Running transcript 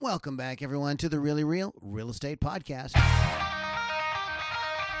Welcome back, everyone, to the Really Real Real Estate Podcast.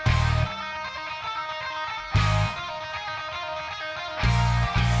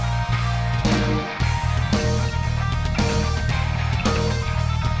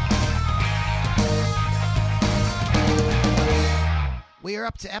 We are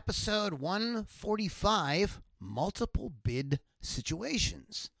up to episode 145, Multiple Bid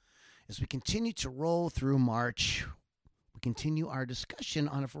Situations. As we continue to roll through March, we continue our discussion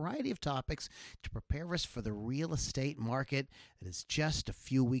on a variety of topics to prepare us for the real estate market that is just a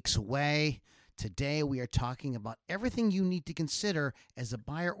few weeks away. Today, we are talking about everything you need to consider as a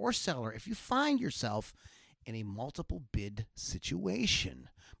buyer or seller if you find yourself in a multiple bid situation.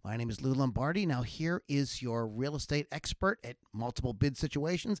 My name is Lou Lombardi. Now, here is your real estate expert at multiple bid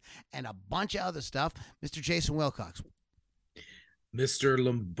situations and a bunch of other stuff, Mr. Jason Wilcox. Mr.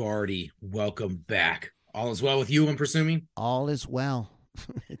 Lombardi, welcome back. All is well with you, I'm presuming? All is well.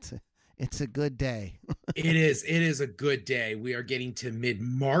 It's a good day. It is a good day. We are getting to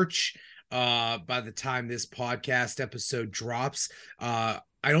mid-March. By the time this podcast episode drops, I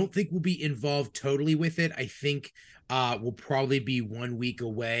don't think we'll be involved totally with it. I think we'll probably be 1 week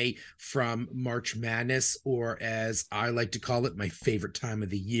away from March Madness, or as I like to call it, my favorite time of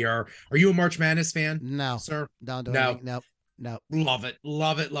the year. Are you a March Madness fan? No, sir. No. Love it.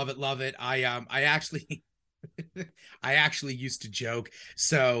 I actually I actually used to joke.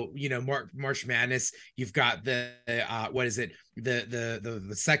 So, March Madness, you've got the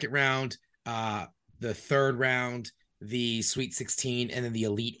the second round, the third round, the Sweet 16, and then the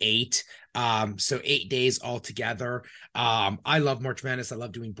Elite Eight. So 8 days altogether. I love March Madness. I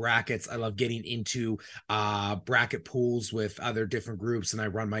love doing brackets. I love getting into bracket pools with other different groups, and I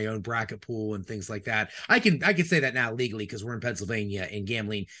run my own bracket pool and things like that. I can say that now legally because we're in Pennsylvania and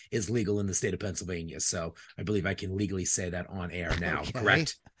gambling is legal in the state of Pennsylvania. So I believe I can legally say that on air now. Okay.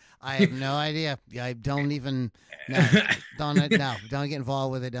 Correct? I have no idea. I don't even don't get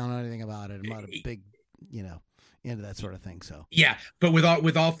involved with it. Don't know anything about it. I'm not a big, into that sort of thing. So yeah, but with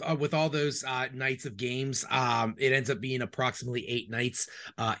all those nights of games, it ends up being approximately 8 nights,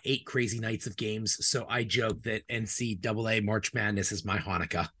 8 crazy nights of games. So I joke that NCAA March Madness is my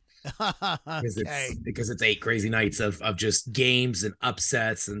Hanukkah. Because it's 8 crazy nights of just games and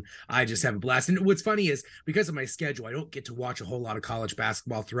upsets, and I just have a blast. And what's funny is because of my schedule, I don't get to watch a whole lot of college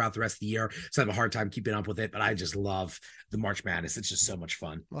basketball throughout the rest of the year, so I have a hard time keeping up with it. But I just love the March Madness. It's just so much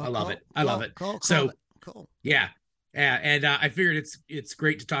fun. I love it. Cool. Yeah. And I figured it's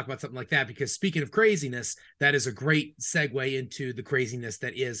great to talk about something like that, because speaking of craziness, that is a great segue into the craziness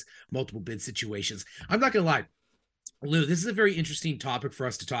that is multiple bid situations. I'm not gonna lie, Lou, this is a very interesting topic for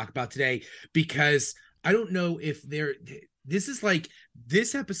us to talk about today, because I don't know if this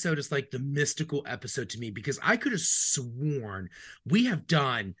episode is like the mystical episode to me, because I could have sworn we have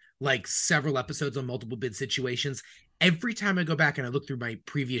done like several episodes on multiple bid situations. Every time I go back and I look through my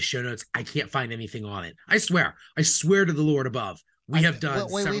previous show notes, I can't find anything on it. I swear to the Lord above. We have done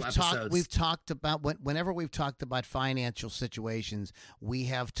several episodes. We've talked about whenever we've talked about financial situations, we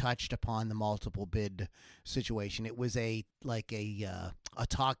have touched upon the multiple bid situation. It was a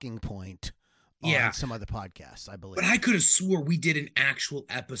talking point on some other podcasts, I believe. But I could have swore we did an actual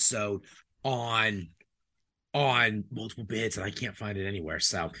episode on multiple bids, and I can't find it anywhere.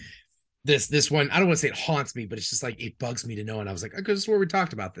 So this one, I don't want to say it haunts me, but it's just like it bugs me to know. And I was like, I could have swore we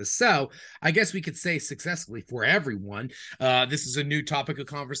talked about this. So I guess we could say successfully for everyone, this is a new topic of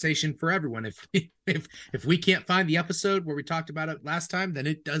conversation for everyone. If we can't find the episode where we talked about it last time, then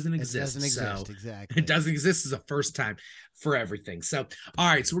it doesn't exist. Exactly. It doesn't exist as a first time for everything. So, all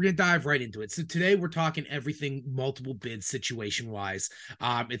right, so we're going to dive right into it. So today we're talking everything multiple bid situation wise.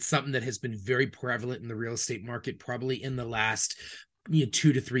 It's something that has been very prevalent in the real estate market, probably in the last 2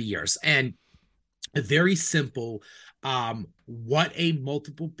 to 3 years. And a very simple, what a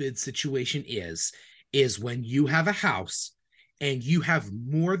multiple bid situation is when you have a house and you have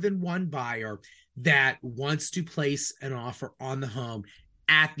more than one buyer that wants to place an offer on the home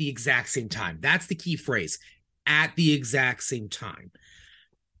at the exact same time. That's the key phrase, at the exact same time.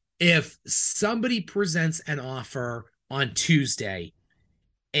 If somebody presents an offer on Tuesday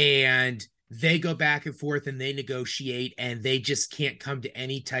and they go back and forth and they negotiate and they just can't come to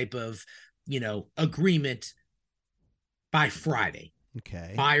any type of, agreement by Friday.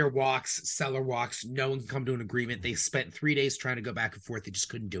 Okay. Buyer walks, seller walks, no one can come to an agreement. They spent 3 days trying to go back and forth. They just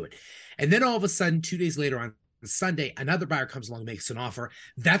couldn't do it. And then all of a sudden, 2 days later on Sunday, another buyer comes along and makes an offer.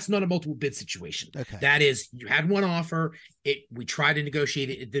 That's not a multiple bid situation. Okay. That is, you had one offer. We tried to negotiate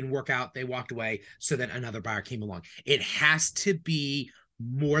it. It didn't work out. They walked away. So then another buyer came along. It has to be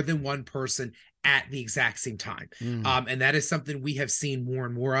more than one person at the exact same time. And that is something we have seen more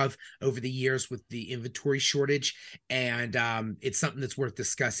and more of over the years with the inventory shortage. And it's something that's worth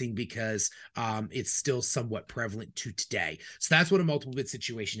discussing because it's still somewhat prevalent to today. So that's what a multiple bid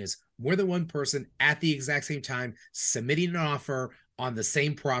situation is. More than one person at the exact same time submitting an offer on the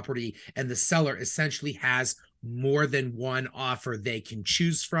same property, and the seller essentially has more than one offer they can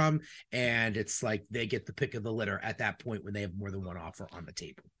choose from. And it's like they get the pick of the litter at that point when they have more than one offer on the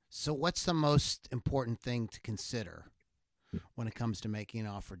table. So what's the most important thing to consider when it comes to making an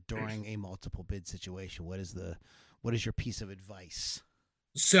offer during a multiple bid situation? What is your piece of advice?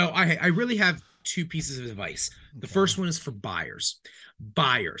 So I really have two pieces of advice. The first one is for buyers.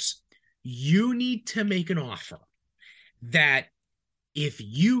 Buyers, you need to make an offer that if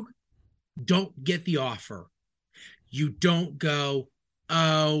you don't get the offer, you don't go,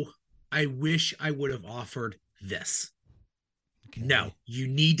 oh, I wish I would have offered this. Okay. No, you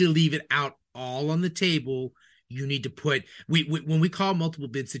need to leave it out all on the table. You need to put, when we call multiple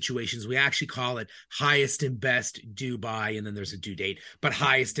bid situations, we actually call it highest and best due by, and then there's a due date, but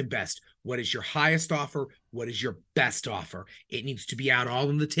highest and best. What is your highest offer? What is your best offer? It needs to be out all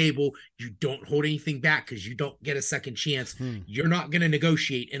on the table. You don't hold anything back because you don't get a second chance. You're not going to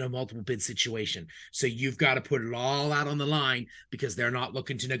negotiate in a multiple bid situation. So you've got to put it all out on the line because they're not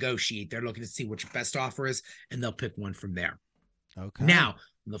looking to negotiate. They're looking to see what your best offer is, and they'll pick one from there. Okay. Now,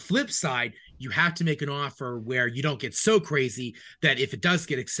 on the flip side, you have to make an offer where you don't get so crazy that if it does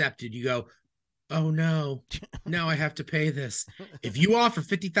get accepted, you go, oh no, now I have to pay this. If you offer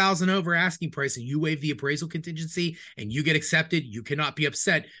 $50,000 over asking price and you waive the appraisal contingency and you get accepted, you cannot be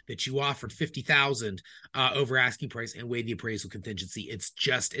upset that you offered $50,000 over asking price and waive the appraisal contingency. It's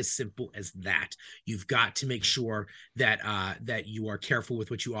just as simple as that. You've got to make sure that that you are careful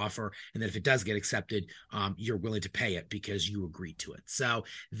with what you offer, and that if it does get accepted, you're willing to pay it because you agreed to it. So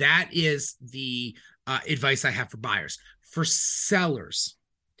that is the advice I have for buyers. For sellers,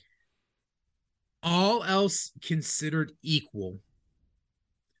 all else considered equal,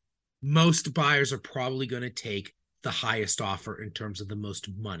 most buyers are probably going to take the highest offer in terms of the most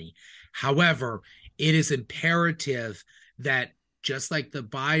money. However, it is imperative that just like the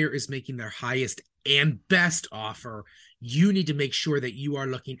buyer is making their highest and best offer, you need to make sure that you are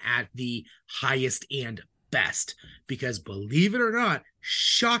looking at the highest and best, because believe it or not,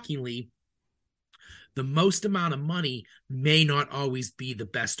 shockingly, the most amount of money may not always be the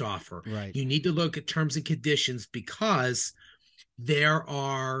best offer. Right. You need to look at terms and conditions because there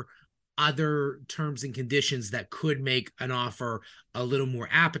are other terms and conditions that could make an offer a little more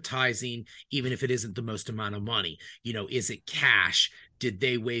appetizing, even if it isn't the most amount of money. You know, is it cash? Did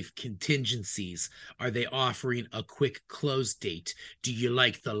they waive contingencies? Are they offering a quick close date? Do you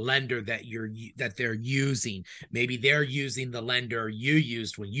like the lender that they're using? Maybe they're using the lender you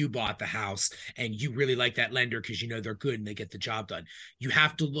used when you bought the house, and you really like that lender because you know they're good and they get the job done. You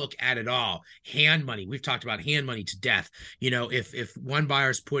have to look at it all. Hand money. We've talked about hand money to death. You know, if one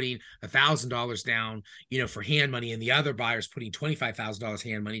buyer's putting $1,000 down, you know, for hand money, and the other buyer's putting $25,000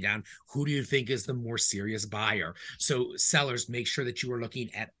 hand money down, who do you think is the more serious buyer? So sellers, make sure that you are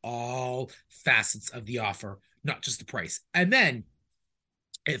looking at all facets of the offer, not just the price. And then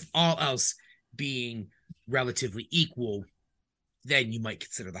if all else being relatively equal, then you might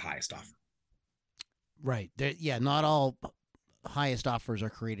consider the highest offer. Right. Yeah, not all highest offers are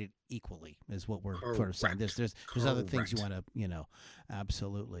created equally is what we're sort of saying. There's other things you want to, you know,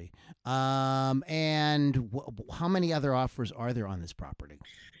 absolutely. And how many other offers are there on this property?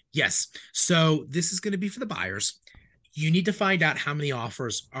 Yes. So this is going to be for the buyers. You need to find out how many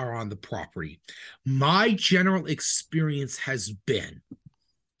offers are on the property. My general experience has been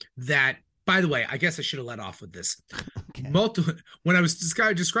that, by the way, I guess I should have let off with this. Okay. When I was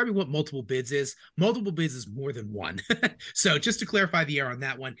describing what multiple bids is more than one. So just to clarify the air on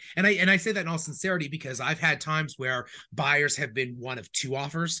that one. And I say that in all sincerity because I've had times where buyers have been one of 2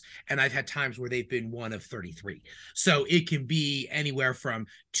 offers, and I've had times where they've been one of 33. So it can be anywhere from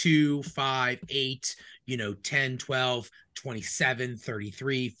 2, 5, 8, 10, 12, 27,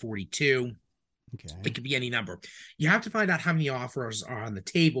 33, 42. Okay. It could be any number. You have to find out how many offers are on the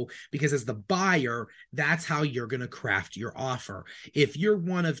table, because as the buyer, that's how you're going to craft your offer. If you're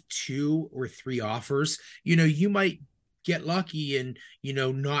one of 2 or 3 offers, you might get lucky and,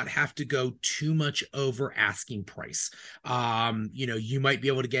 not have to go too much over asking price. You might be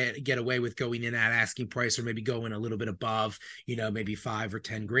able to get away with going in at asking price, or maybe going a little bit above, maybe $5 or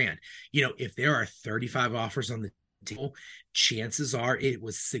 $10 grand. If there are 35 offers on the table, chances are it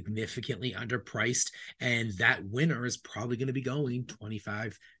was significantly underpriced, and that winner is probably going to be going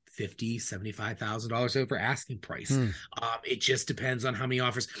 25, $75,000 over asking price. Hmm. It just depends on how many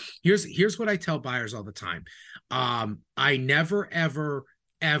offers. Here's what I tell buyers all the time. I never, ever,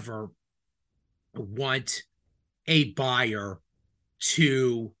 ever want a buyer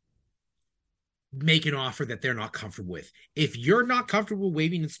to make an offer that they're not comfortable with. If you're not comfortable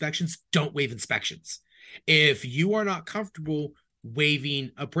waiving inspections, don't waive inspections. If you are not comfortable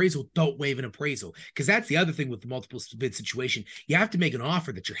waiving appraisal, don't waive an appraisal, because that's the other thing with the multiple bid situation. You have to make an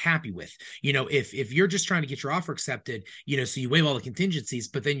offer that you're happy with. If you're just trying to get your offer accepted, so you waive all the contingencies,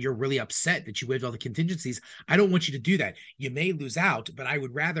 but then you're really upset that you waived all the contingencies, I don't want you to do that. You may lose out, but I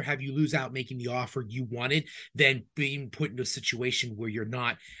would rather have you lose out making the offer you wanted than being put into a situation where you're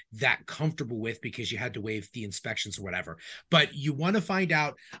not that comfortable with because you had to waive the inspections or whatever. But you want to find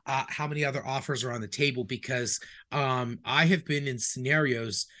out how many other offers are on the table, because I have been in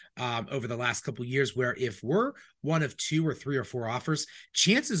scenarios over the last couple of years where if we're one of 2 or 3 or 4 offers,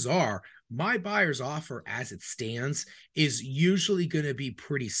 chances are my buyer's offer as it stands is usually going to be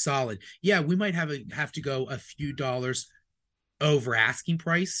pretty solid. Yeah, we might have to go a few dollars over asking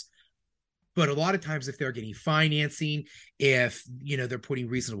price, but a lot of times if they're getting financing, if they're putting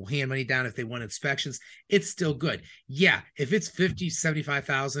reasonable hand money down, if they want inspections, it's still good. Yeah, if it's 50,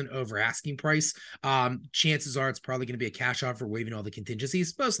 75,000 over asking price, chances are it's probably going to be a cash offer waiving all the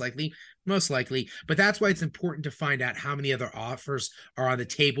contingencies, most likely. But that's why it's important to find out how many other offers are on the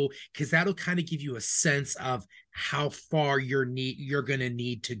table, because that'll kind of give you a sense of how far you're going to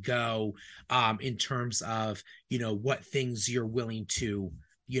need to go in terms of what things you're willing to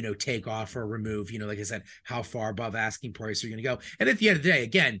take off or remove, like I said, how far above asking price are you going to go. And at the end of the day,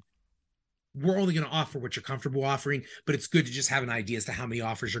 again, we're only going to offer what you're comfortable offering, but it's good to just have an idea as to how many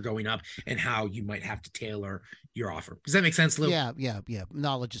offers are going up and how you might have to tailor your offer. Does that make sense, Lou? Yeah.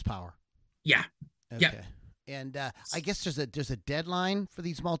 Knowledge is power. Yeah. Okay. Yeah. And I guess there's a deadline for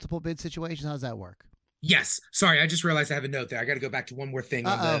these multiple bid situations. How does that work? Yes. Sorry, I just realized I have a note there. I got to go back to one more thing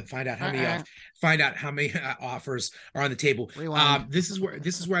on find out how many offers are on the table. This is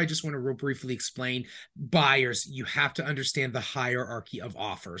where I just want to real briefly explain. Buyers, you have to understand the hierarchy of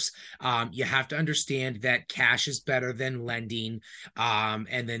offers. You have to understand that cash is better than lending,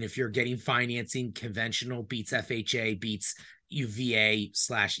 and then if you're getting financing, conventional beats FHA, beats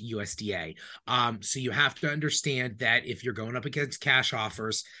UVA/USDA. So you have to understand that if you're going up against cash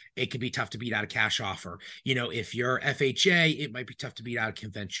offers, it can be tough to beat out a cash offer. If you're FHA, it might be tough to beat out a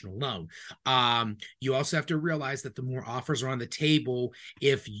conventional loan. You also have to realize that the more offers are on the table,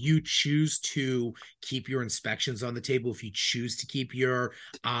 if you choose to keep your inspections on the table, if you choose to keep your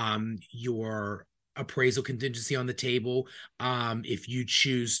appraisal contingency on the table, if you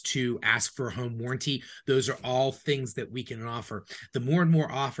choose to ask for a home warranty, those are all things that we can offer. The more and more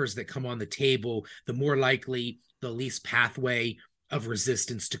offers that come on the table, the more likely the least pathway of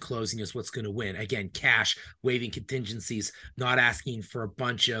resistance to closing is what's going to win. Again, cash, waiving contingencies, not asking for a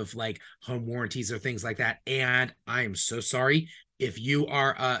bunch of like home warranties or things like that. And I am so sorry, if you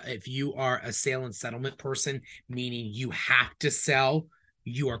are a sale and settlement person, meaning you have to sell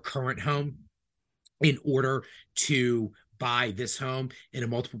your current home in order to buy this home in a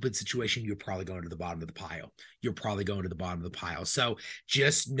multiple bid situation, you're probably going to the bottom of the pile. So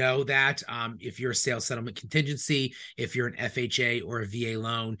just know that if you're a sales settlement contingency, if you're an FHA or a VA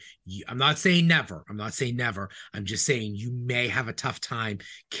loan, I'm not saying never. I'm just saying you may have a tough time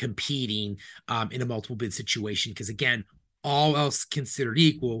competing in a multiple bid situation, because again, all else considered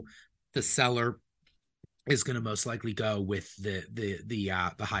equal, the seller is going to most likely go with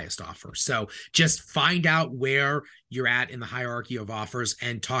the highest offer. So just find out where you're at in the hierarchy of offers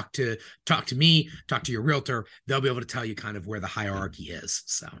and talk to me, talk to your realtor. They'll be able to tell you kind of where the hierarchy is.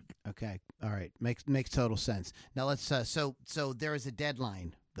 So okay, all right, makes total sense. Now let's so there is a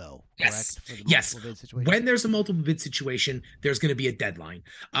deadline though. Yes. Correct, for the yes. Bid situation? When there's a multiple bid situation, there's going to be a deadline.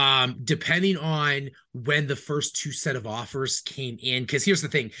 Depending on when the first 2 set of offers came in, because here's the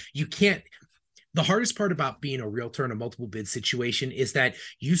thing, the hardest part about being a realtor in a multiple bid situation is that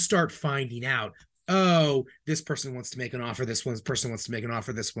you start finding out, oh, this person wants to make an offer, this one person wants to make an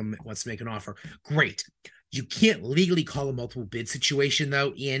offer, this one wants to make an offer. Great. You can't legally call a multiple bid situation,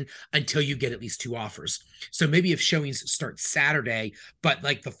 though, in until you get at least 2 offers. So maybe if showings start Saturday, but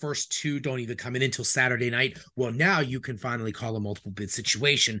like the first 2 don't even come in until Saturday night, well, now you can finally call a multiple bid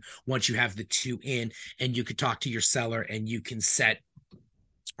situation once you have the 2 in, and you can talk to your seller and you can set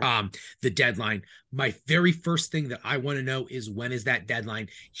the deadline. My very first thing that I want to know is, when is that deadline?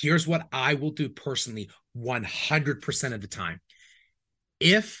 Here's what I will do personally 100% of the time.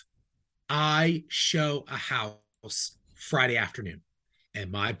 If I show a house Friday afternoon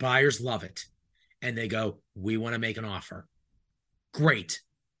and my buyers love it and they go, we want to make an offer, great.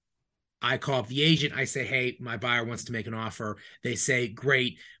 I call up the agent. I say, hey, my buyer wants to make an offer. They say,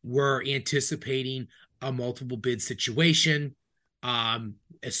 great. We're anticipating a multiple bid situation.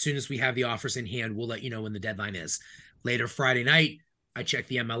 As soon as we have the offers in hand, we'll let you know when the deadline is. Later Friday night, I check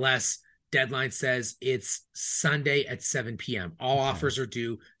the MLS. Deadline says it's Sunday at 7 p.m. All offers are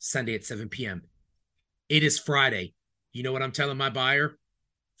due Sunday at 7 p.m. It is Friday. You know what I'm telling my buyer?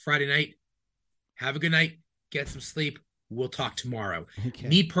 Friday night, have a good night, get some sleep. We'll talk tomorrow. Okay.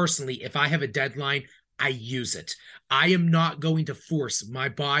 Me personally, if I have a deadline, I use it. I am not going to force my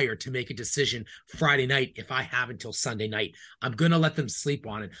buyer to make a decision Friday night if I have until Sunday night. I'm going to let them sleep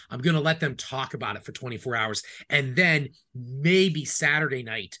on it. I'm going to let them talk about it for 24 hours. And then maybe Saturday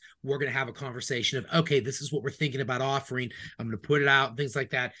night, we're going to have a conversation of, okay, this is what we're thinking about offering. I'm going to put it out, things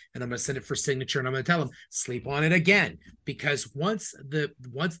like that. And I'm going to send it for signature. And I'm going to tell them, sleep on it again. Because once the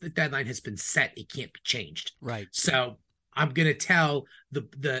deadline has been set, it can't be changed. Right. So I'm going to tell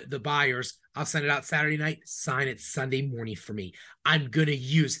the buyers, I'll send it out Saturday night, sign it Sunday morning for me. I'm going to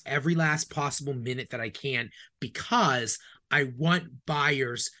use every last possible minute that I can because I want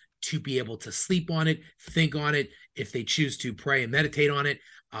buyers to be able to sleep on it, think on it, if they choose to pray and meditate on it,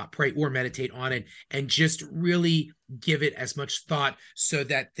 pray or meditate on it, and just really give it as much thought so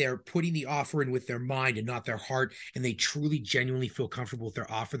that they're putting the offer in with their mind and not their heart, and they truly, genuinely feel comfortable with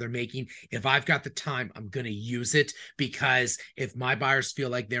their offer they're making. If I've got the time, I'm going to use it, because if my buyers feel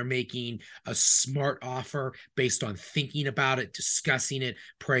like they're making a smart offer based on thinking about it, discussing it,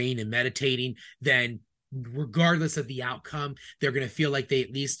 praying and meditating, then regardless of the outcome, they're going to feel like they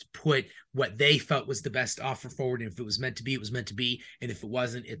at least put what they felt was the best offer forward. And if it was meant to be, it was meant to be. And if it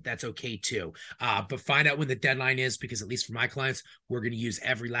wasn't, that's okay too. But find out when the deadline is, because at least for my clients, we're going to use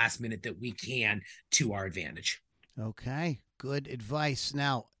every last minute that we can to our advantage. Okay, good advice.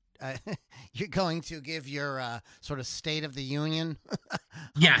 Now, you're going to give your sort of state of the union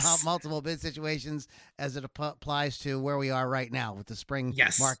yes. about multiple bid situations as it applies to where we are right now with the spring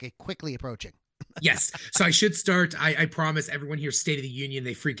market quickly approaching. Yes. So I should start. I promise everyone here, State of the Union,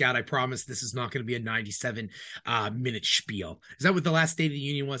 they freak out. I promise this is not going to be a 97-minute spiel. Is that what the last State of the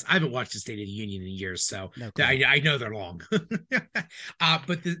Union was? I haven't watched the State of the Union in years, so no, I know they're long.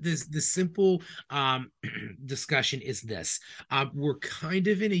 But the simple discussion is this. We're kind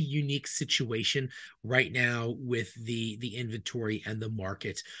of in a unique situation right now with the inventory and the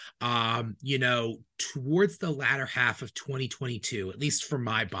market. Towards the latter half of 2022, at least for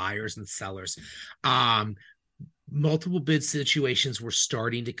my buyers and sellers, multiple bid situations were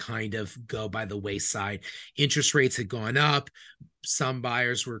starting to kind of go by the wayside. Interest rates had gone up. Some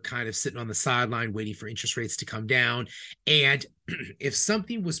buyers were kind of sitting on the sideline waiting for interest rates to come down. And if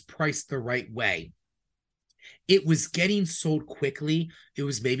something was priced the right way, it was getting sold quickly. It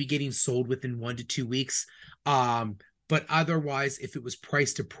was maybe getting sold within 1 to 2 weeks. But otherwise, if it was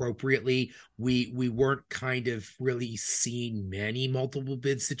priced appropriately, we weren't kind of really seeing many multiple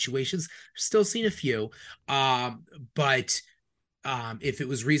bid situations. Still seeing a few, but if it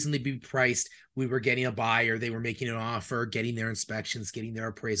was reasonably priced, we were getting a buyer, they were making an offer, getting their inspections, getting their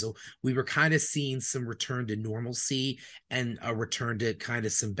appraisal. We were kind of seeing some return to normalcy and a return to kind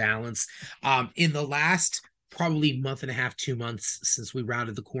of some balance. In the last probably month and a half, 2 months since we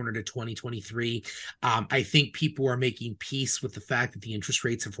rounded the corner to 2023. I think people are making peace with the fact that the interest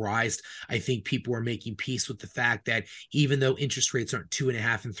rates have risen. I think people are making peace with the fact that even though interest rates aren't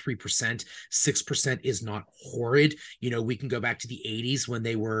 2.5% and 3%, 6% is not horrid. We can go back to the 80s when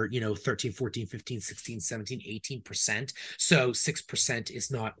they were, 13, 14, 15, 16, 17, 18%. So 6%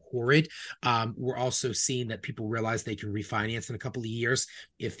 is not horrid. We're also seeing that people realize they can refinance in a couple of years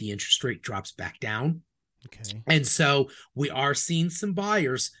if the interest rate drops back down. Okay. And so we are seeing some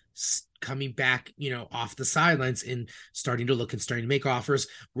buyers coming back, off the sidelines and starting to look and starting to make offers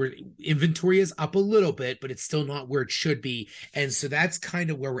where inventory is up a little bit, but it's still not where it should be. And so that's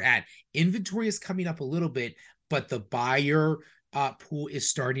kind of where we're at. Inventory is coming up a little bit, but the buyer pool is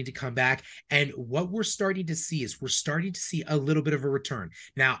starting to come back. And what we're starting to see is we're starting to see a little bit of a return.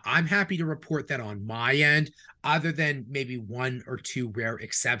 Now, I'm happy to report that on my end, other than maybe 1 or 2 rare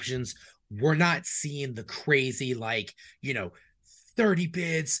exceptions, we're not seeing the crazy, 30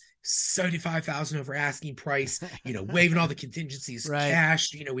 bids, 75,000 over asking price, waiving all the contingencies,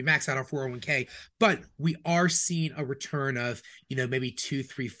 cash, we max out our 401k, but we are seeing a return of, maybe 2,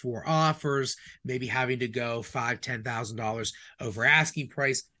 3, 4 offers, maybe having to go $5,000, $10,000 over asking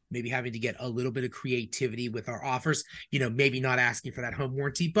price, maybe having to get a little bit of creativity with our offers, maybe not asking for that home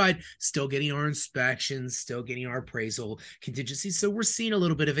warranty, but still getting our inspections, still getting our appraisal contingencies. So we're seeing a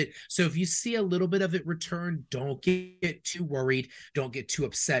little bit of it. So if you see a little bit of it return, don't get too worried. Don't get too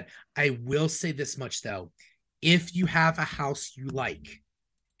upset. I will say this much though. If you have a house you like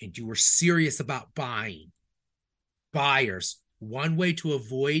and you are serious about buying, buyers, one way to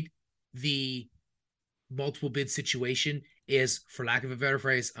avoid the multiple bid situation is, for lack of a better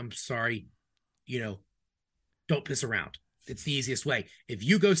phrase, I'm sorry, don't piss around. It's the easiest way. If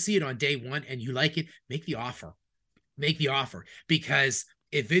you go see it on day one and you like it, make the offer. Make the offer, because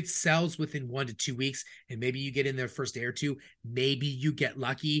if it sells within 1 to 2 weeks and maybe you get in there first day or two, maybe you get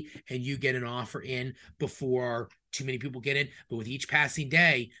lucky and you get an offer in before too many people get in. But with each passing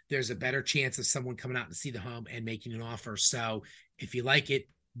day, there's a better chance of someone coming out to see the home and making an offer. So if you like it,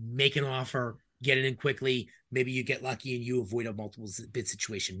 make an offer, get it in quickly. Maybe you get lucky and you avoid a multiple bid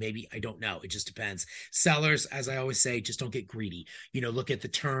situation. Maybe, I don't know. It just depends. Sellers, as I always say, just don't get greedy. Look at the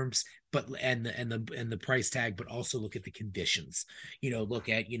terms, but and the price tag, but also look at the conditions. Look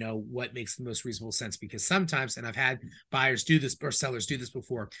at what makes the most reasonable sense, because sometimes, and I've had buyers do this or sellers do this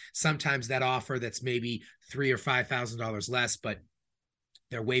before, sometimes that offer that's maybe $3,000 or $5,000 less, but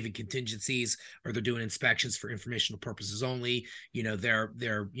they're waiving contingencies, or they're doing inspections for informational purposes only. They're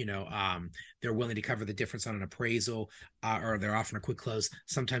willing to cover the difference on an appraisal, or they're offering a quick close.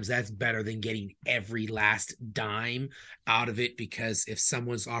 Sometimes that's better than getting every last dime out of it, because if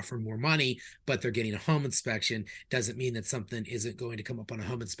someone's offering more money, but they're getting a home inspection, doesn't mean that something isn't going to come up on a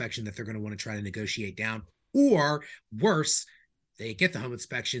home inspection that they're going to want to try to negotiate down. Or worse, they get the home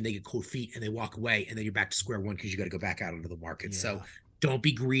inspection, they get cold feet, and they walk away, and then you're back to square one because you got to go back out into the market. Yeah. So don't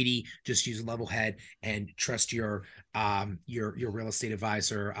be greedy. Just use a level head and trust your real estate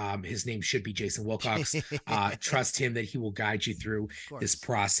advisor. His name should be Jason Wilcox. Trust him that he will guide you through this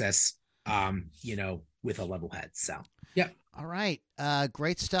process, with a level head. So, yeah. All right.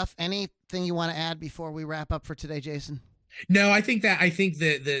 Great stuff. Anything you want to add before we wrap up for today, Jason? No, I think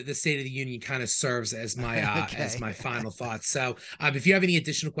the State of the Union kind of serves as my as my final thoughts. So if you have any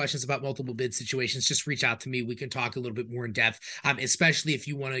additional questions about multiple bid situations, just reach out to me. We can talk a little bit more in depth, especially if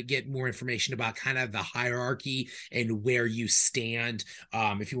you want to get more information about kind of the hierarchy and where you stand.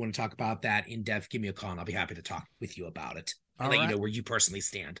 If you want to talk about that in depth, give me a call and I'll be happy to talk with you about it and let you know where you personally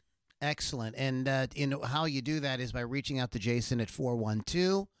stand. Excellent. And how you do that is by reaching out to Jason at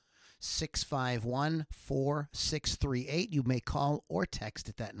 412-651-4638. You may call or text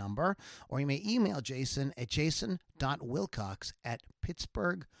at that number, or you may email Jason at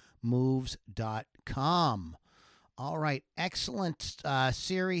jason.wilcox@pittsburghmoves.com. All right. Excellent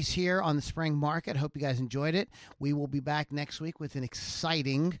series here on the spring market. Hope you guys enjoyed it. We will be back next week with an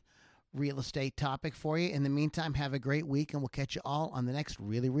exciting real estate topic for you. In the meantime, have a great week, and we'll catch you all on the next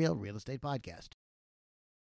Really Real Real Estate Podcast.